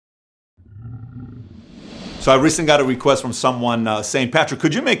So I recently got a request from someone saying, Patrick,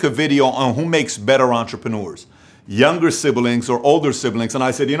 could you make a video on who makes better entrepreneurs? Younger siblings or older siblings? And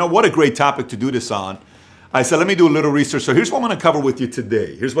I said, you know, what a great topic to do this on. I said, let me do a little research. So here's what I'm going to cover with you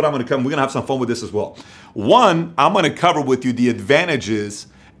today. Here's what I'm going to cover. We're going to have some fun with this as well. One, I'm going to cover with you the advantages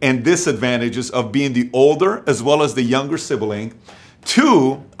and disadvantages of being the older as well as the younger sibling.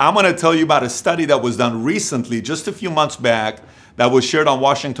 Two, I'm going to tell you about a study that was done recently, just a few months back, that was shared on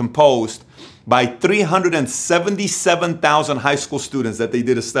Washington Post by 377,000 high school students that they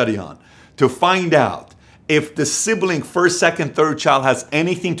did a study on to find out if the sibling, first, second, third child has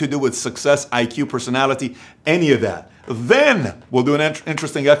anything to do with success, IQ, personality, any of that. Then we'll do an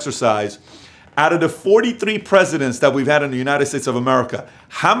interesting exercise. Out of the 43 presidents that we've had in the United States of America,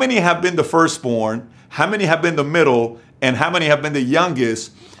 how many have been the firstborn, how many have been the middle, and how many have been the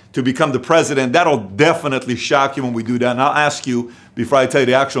youngest to become the president? That'll definitely shock you when we do that. And I'll ask you, before I tell you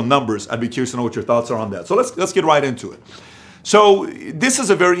the actual numbers, I'd be curious to know what your thoughts are on that. So let's get right into it. So this is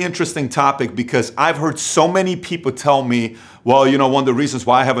a very interesting topic because I've heard so many people tell me, well, you know, one of the reasons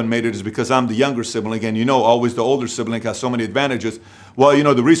why I haven't made it is because I'm the younger sibling, and you know, always the older sibling has so many advantages. Well, you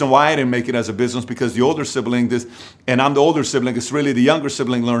know, the reason why I didn't make it as a business because the older sibling, and I'm the older sibling, it's really the younger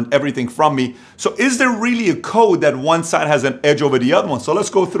sibling learned everything from me. So is there really a code that one side has an edge over the other one? So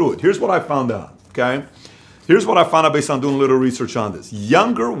let's go through it. Here's what I found out, okay? Here's what I found out based on doing a little research on this.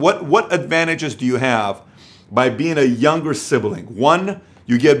 Younger, what advantages do you have by being a younger sibling? One,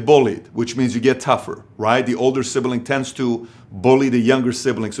 you get bullied, which means you get tougher, right? The older sibling tends to bully the younger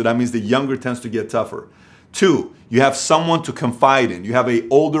sibling, so that means the younger tends to get tougher. Two, you have someone to confide in. You have an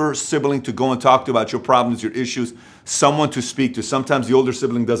older sibling to go and talk to about your problems, your issues, someone to speak to. Sometimes the older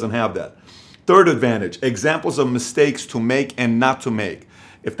sibling doesn't have that. Third advantage, examples of mistakes to make and not to make.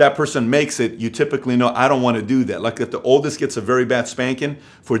 If that person makes it, you typically know, I don't want to do that. Like if the oldest gets a very bad spanking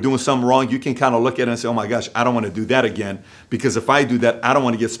for doing something wrong, you can kind of look at it and say, oh my gosh, I don't want to do that again. Because if I do that, I don't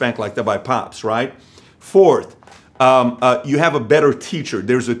want to get spanked like that by pops, right? Fourth, you have a better teacher.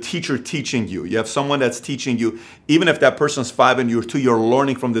 There's a teacher teaching you. You have someone that's teaching you. Even if that person's 5 and you're 2, you're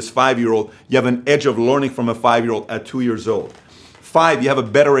learning from this 5-year-old. You have an edge of learning from a 5-year-old at 2 years old. 5, you have a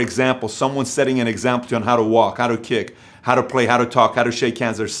better example. Someone setting an example to you on how to walk, how to kick, how to play, how to talk, how to shake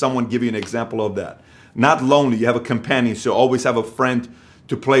hands. There's someone giving you an example of that. Not lonely, you have a companion, so always have a friend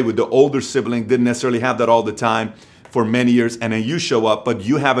to play with. The older sibling didn't necessarily have that all the time for many years, and then you show up, but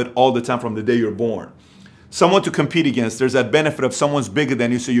you have it all the time from the day you're born. Someone to compete against. There's that benefit of someone's bigger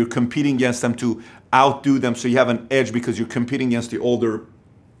than you, so you're competing against them to outdo them, so you have an edge because you're competing against the older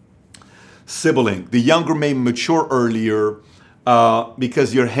sibling. The younger may mature earlier,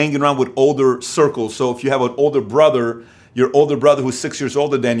 because you're hanging around with older circles. So if you have an older brother, your older brother who's 6 years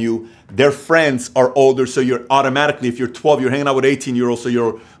older than you, their friends are older, so you're automatically, if you're 12, you're hanging out with 18-year-olds, so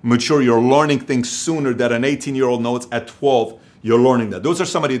you're mature, you're learning things sooner that an 18-year-old knows. At 12, you're learning that. Those are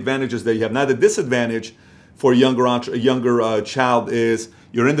some of the advantages that you have. Now the disadvantage for a younger child is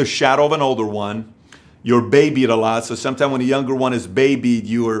you're in the shadow of an older one, you're babied a lot, so sometimes when a younger one is babied,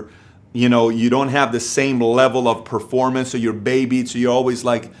 you don't have the same level of performance, so you're babied, so you always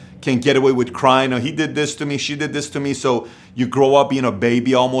like can get away with crying. Oh, he did this to me, she did this to me, so you grow up being a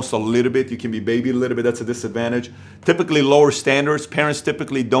baby almost a little bit. You can be babied a little bit, that's a disadvantage. Typically lower standards. Parents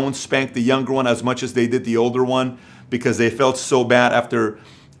typically don't spank the younger one as much as they did the older one because they felt so bad after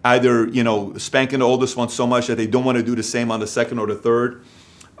either, spanking the oldest one so much that they don't want to do the same on the second or the third.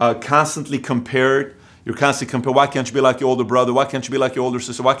 Constantly compared. You're constantly comparing. Why can't you be like your older brother? Why can't you be like your older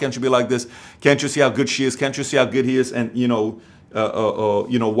sister? Why can't you be like this? Can't you see how good she is? Can't you see how good he is? And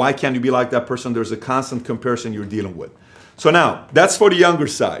why can't you be like that person? There's a constant comparison you're dealing with. So now that's for the younger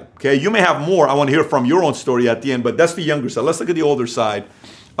side. Okay, you may have more. I want to hear from your own story at the end, but that's the younger side. Let's look at the older side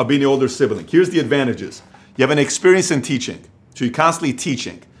of being the older sibling. Here's the advantages. You have an experience in teaching, so you're constantly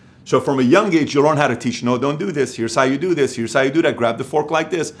teaching. So from a young age, you learn how to teach. No, don't do this. Here's how you do this. Here's how you do that. Grab the fork like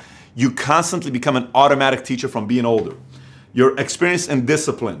this. You constantly become an automatic teacher from being older. You're experienced in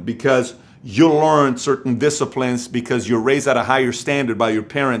discipline because you learn certain disciplines because you're raised at a higher standard by your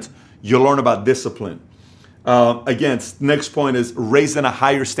parents. You learn about discipline. Again, next point is raised in a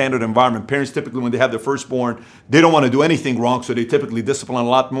higher standard environment. Parents typically, when they have their firstborn, they don't want to do anything wrong, so they typically discipline a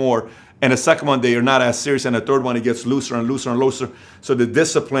lot more. And the second one, they are not as serious. And the third one, it gets looser and looser and looser. So the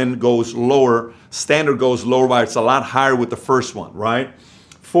discipline goes lower, standard goes lower, while it's a lot higher with the first one, right?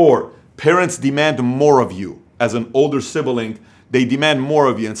 4, parents demand more of you. As an older sibling, they demand more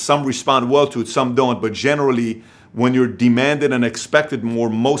of you, and some respond well to it, some don't. But generally, when you're demanded and expected more,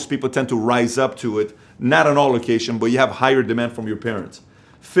 most people tend to rise up to it. Not on all occasions, but you have higher demand from your parents.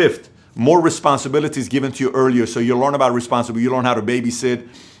 5th, more responsibilities given to you earlier, so you learn about responsibility. You learn how to babysit,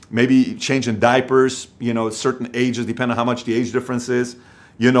 maybe changing diapers, certain ages, depending on how much the age difference is.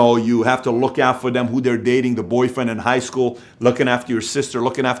 You have to look out for them, who they're dating, the boyfriend in high school, looking after your sister,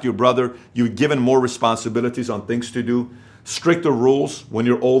 looking after your brother. You're given more responsibilities on things to do. Stricter rules when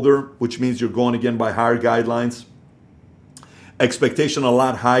you're older, which means you're going again by higher guidelines. Expectation a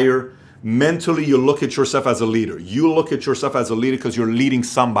lot higher. Mentally, you look at yourself as a leader. You look at yourself as a leader because you're leading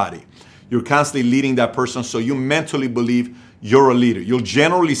somebody. You're constantly leading that person, so you mentally believe you're a leader. You'll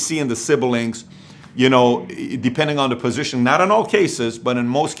generally see in the siblings, depending on the position, not in all cases, but in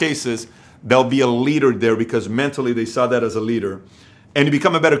most cases, there'll be a leader there because mentally they saw that as a leader. And you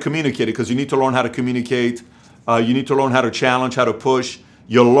become a better communicator because you need to learn how to communicate. You need to learn how to challenge, how to push.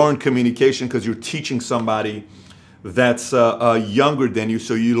 You'll learn communication because you're teaching somebody that's younger than you,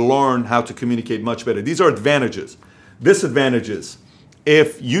 so you learn how to communicate much better. These are advantages. Disadvantages: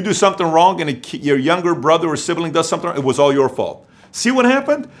 if you do something wrong and your younger brother or sibling does something wrong, it was all your fault. See what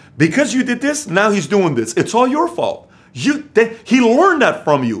happened? Because you did this, now he's doing this. It's all your fault. He learned that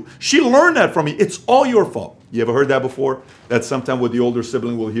from you. She learned that from you. It's all your fault. You ever heard that before? That's sometimes what the older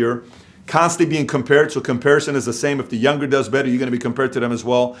sibling will hear. Constantly being compared. So comparison is the same. If the younger does better, you're going to be compared to them as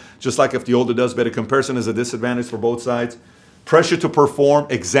well. Just like if the older does better. Comparison is a disadvantage for both sides. Pressure to perform.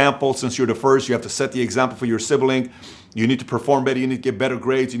 Example, since you're the first, you have to set the example for your sibling. You need to perform better. You need to get better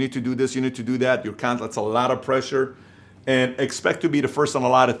grades. You need to do this. You need to do that. That's a lot of pressure. And expect to be the first on a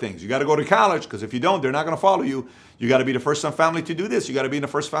lot of things. You got to go to college because if you don't, they're not going to follow you. You got to be the first on family to do this. You got to be in the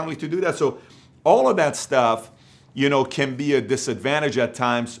first family to do that. So all of that stuff, can be a disadvantage at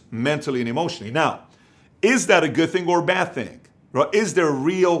times mentally and emotionally. Now, is that a good thing or a bad thing? Right? Is there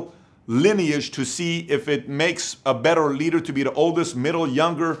real lineage to see if it makes a better leader to be the oldest, middle,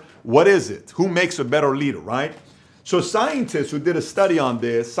 younger? What is it? Who makes a better leader, right? So scientists who did a study on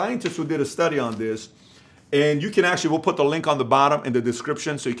this, and you can we'll put the link on the bottom in the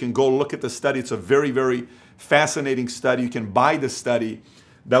description so you can go look at the study. It's a very, very fascinating study. You can buy the study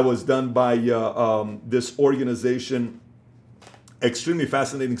that was done by this organization. Extremely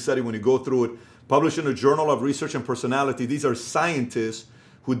fascinating study when you go through it. Published in the Journal of Research and Personality. These are scientists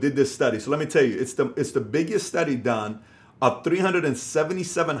who did this study. So let me tell you, it's the biggest study done of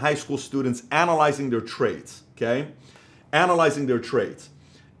 377 high school students analyzing their traits, okay? Analyzing their traits.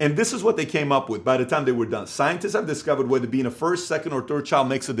 And this is what they came up with by the time they were done. Scientists have discovered whether being a first, second, or third child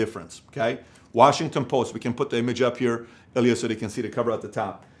makes a difference, okay? Washington Post, we can put the image up here, Ilya, so they can see the cover at the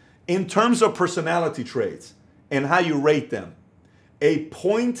top. In terms of personality traits and how you rate them, a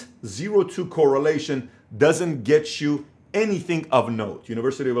 0.02 correlation doesn't get you anything of note.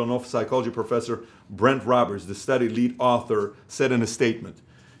 University of Illinois psychology professor Brent Roberts, the study lead author, said in a statement,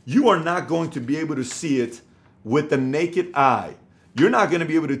 you are not going to be able to see it with the naked eye. You're not going to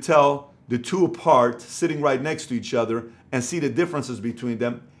be able to tell the two apart sitting right next to each other and see the differences between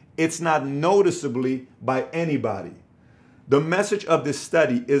them. It's not noticeably by anybody. The message of this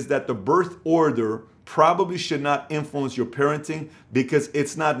study is that the birth order probably should not influence your parenting because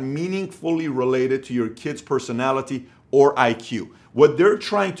it's not meaningfully related to your kid's personality or IQ. What they're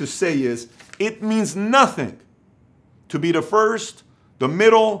trying to say is it means nothing to be the first, the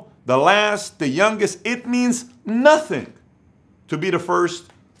middle, the last, the youngest. It means nothing to be the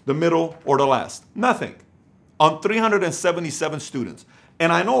first, the middle, or the last. Nothing. On 377 students.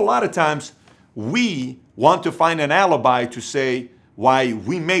 And I know a lot of times we want to find an alibi to say why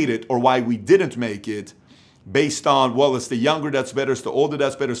we made it or why we didn't make it based on, well, it's the younger that's better, it's the older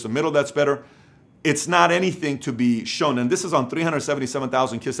that's better, it's the middle that's better. It's not anything to be shown. And this is on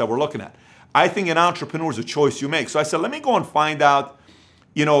 377,000 kids that we're looking at. I think an entrepreneur is a choice you make. So I said, let me go and find out,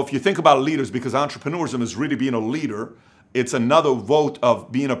 if you think about leaders, because entrepreneurism is really being a leader. It's another vote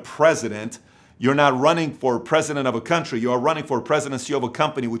of being a president. You're not running for president of a country. You are running for presidency of a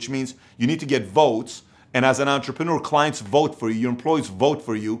company, which means you need to get votes. And as an entrepreneur, clients vote for you. Your employees vote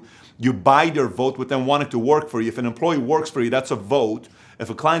for you. You buy their vote with them wanting to work for you. If an employee works for you, that's a vote. If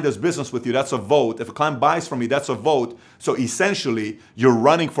a client does business with you, that's a vote. If a client buys from you, that's a vote. So essentially, you're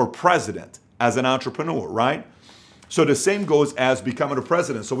running for president as an entrepreneur, right? So the same goes as becoming a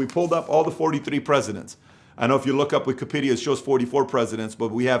president. So we pulled up all the 43 presidents. I know if you look up Wikipedia, it shows 44 presidents,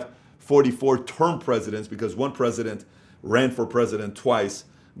 but we have 44 term presidents because one president ran for president twice.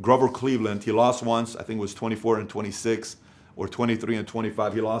 Grover Cleveland, he lost once. I think it was 24 and 26 or 23 and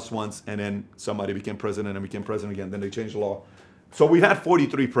 25. He lost once, and then somebody became president and became president again. Then they changed the law. So we've had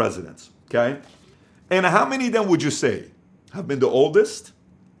 43 presidents, okay? And how many of them would you say have been the oldest?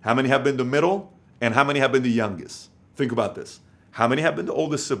 How many have been the middle? And how many have been the youngest? Think about this. How many have been the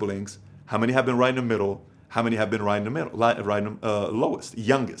oldest siblings? How many have been right in the middle? How many have been right in the middle, lowest,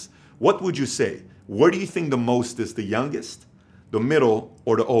 youngest? What would you say? Where do you think the most is the youngest, the middle,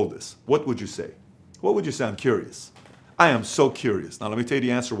 or the oldest? What would you say? What would you say? I'm curious. I am so curious. Now let me tell you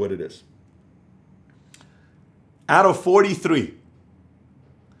the answer what it is. Out of 43,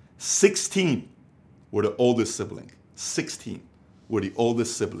 16 were the oldest sibling. 16 were the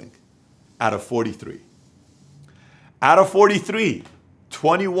oldest sibling out of 43. Out of 43,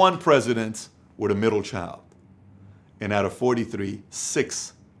 21 presidents were the middle child. And out of 43,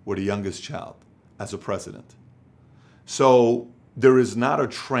 6 were the youngest child as a president. So there is not a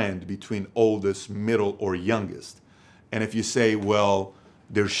trend between oldest, middle, or youngest. And if you say, well,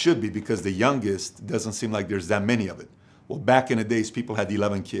 there should be because the youngest doesn't seem like there's that many of it. Well, back in the days, people had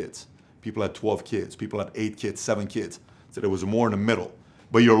 11 kids. People had 12 kids. People had 8 kids, 7 kids. So there was more in the middle.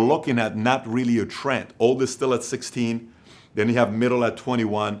 But you're looking at not really a trend. Oldest still at 16. Then you have middle at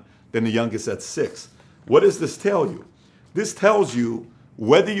 21. Then the youngest at 6. What does this tell you? This tells you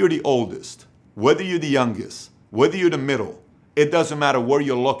whether you're the oldest, whether you're the youngest, whether you're the middle, it doesn't matter where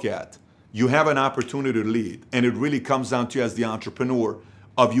you look at. You have an opportunity to lead. And it really comes down to you as the entrepreneur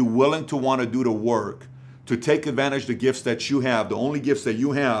of you willing to want to do the work, to take advantage of the gifts that you have, the only gifts that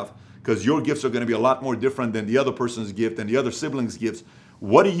you have, because your gifts are going to be a lot more different than the other person's gift and the other sibling's gifts.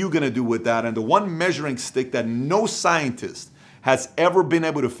 What are you going to do with that? And the one measuring stick that no scientist has ever been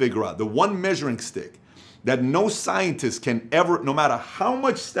able to figure out, the one measuring stick that no scientist can ever, no matter how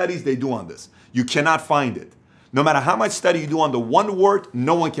much studies they do on this, you cannot find it. No matter how much study you do on the one word,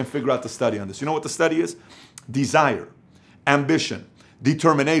 no one can figure out the study on this. You know what the study is? Desire, ambition,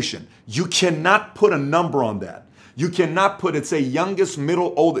 determination. You cannot put a number on that. You cannot put, it's a youngest,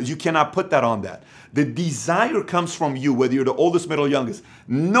 middle, oldest. You cannot put that on that. The desire comes from you, whether you're the oldest, middle, youngest.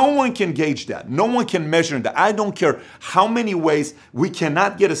 No one can gauge that. No one can measure that. I don't care how many ways. We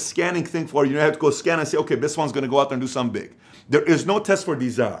cannot get a scanning thing for you. You have to go scan and say, okay, this one's going to go out there and do something big. There is no test for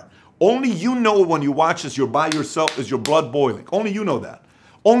desire. Only you know when you watch this, you're by yourself, is your blood boiling. Only you know that.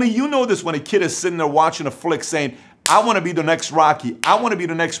 Only you know this when a kid is sitting there watching a flick saying, I want to be the next Rocky. I want to be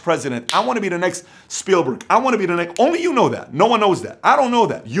the next president. I want to be the next Spielberg. I want to be the next. Only you know that. No one knows that. I don't know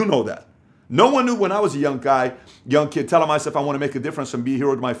that. You know that. No one knew when I was a young kid, telling myself I want to make a difference and be a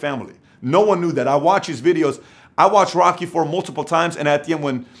hero to my family. No one knew that. I watch his videos. I watched Rocky for multiple times, and at the end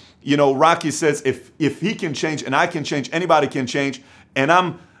when, Rocky says, if he can change and I can change, anybody can change, and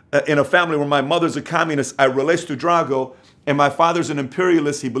I'm in a family where my mother's a communist, I relate to Drago, and my father's an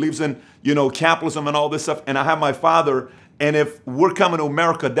imperialist. He believes in, capitalism and all this stuff. And I have my father, and if we're coming to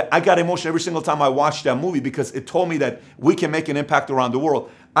America, I got emotional every single time I watched that movie because it told me that we can make an impact around the world.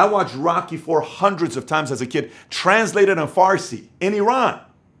 I watched Rocky for hundreds of times as a kid, translated in Farsi in Iran.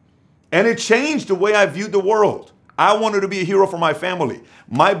 And it changed the way I viewed the world. I wanted to be a hero for my family.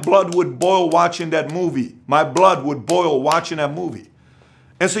 My blood would boil watching that movie. My blood would boil watching that movie.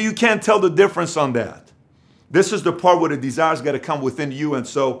 And so you can't tell the difference on that. This is the part where the desire's got to come within you. And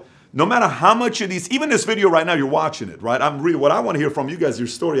so no matter how much of these, even this video right now, you're watching it, right? What I want to hear from you guys, your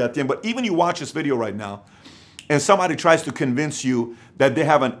story at the end. But even you watch this video right now, and somebody tries to convince you that they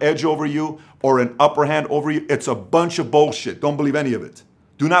have an edge over you or an upper hand over you, it's a bunch of bullshit. Don't believe any of it.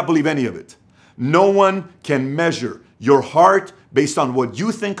 Do not believe any of it. No one can measure your heart based on what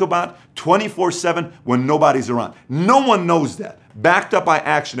you think about 24/7 when nobody's around. No one knows that. Backed up by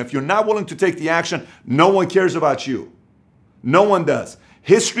action. If you're not willing to take the action, no one cares about you. No one does.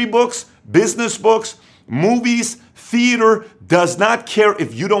 History books, business books, movies, theater does not care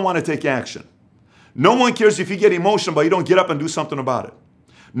if you don't want to take action. No one cares if you get emotional, but you don't get up and do something about it.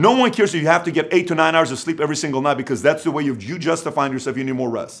 No one cares if you have to get 8 to 9 hours of sleep every single night because that's the way you justifying yourself. You need more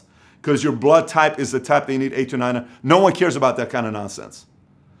rest because your blood type is the type that you need 8 to 9 hours. No one cares about that kind of nonsense.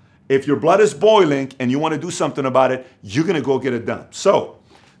 If your blood is boiling and you want to do something about it, you're going to go get it done. So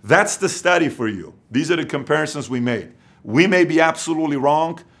that's the study for you. These are the comparisons we made. We may be absolutely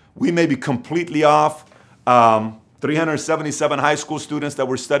wrong. We may be completely off. 377 high school students that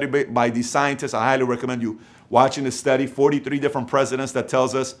were studied by these scientists. I highly recommend you watching this study. 43 different presidents that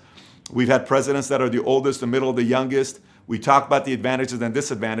tells us we've had presidents that are the oldest, the middle, the youngest. We talk about the advantages and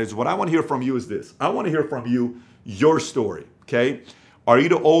disadvantages. What I want to hear from you is this. I want to hear from you your story, okay? Are you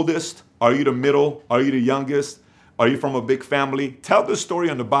the oldest? Are you the middle? Are you the youngest? Are you from a big family? Tell the story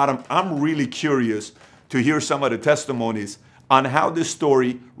on the bottom. I'm really curious to hear some of the testimonies on how this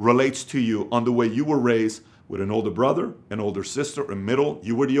story relates to you, on the way you were raised with an older brother, an older sister, a middle.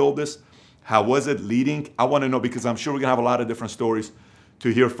 You were the oldest. How was it leading? I want to know because I'm sure we're going to have a lot of different stories to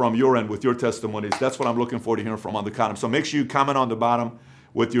hear from your end with your testimonies. That's what I'm looking forward to hearing from on the comment. So make sure you comment on the bottom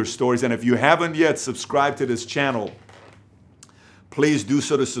with your stories. And if you haven't yet subscribed to this channel, please do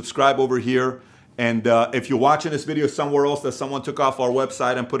so to subscribe over here. And if you're watching this video somewhere else that someone took off our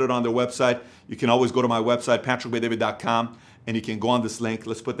website and put it on their website, you can always go to my website, patrickbaydavid.com, and you can go on this link.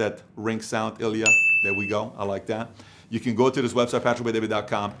 Let's put that ring sound, Ilya. There we go. I like that. You can go to this website,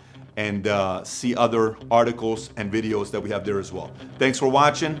 patrickbydavid.com, and see other articles and videos that we have there as well. Thanks for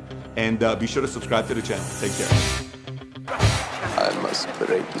watching, and be sure to subscribe to the channel. Take care. I must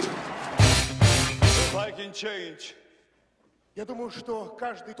break you. If I can change, Я думаю, что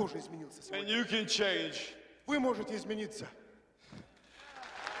каждый тоже изменился and сегодня. you can change. Вы можете измениться.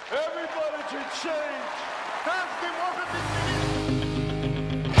 Everybody can change. Каждый может измениться.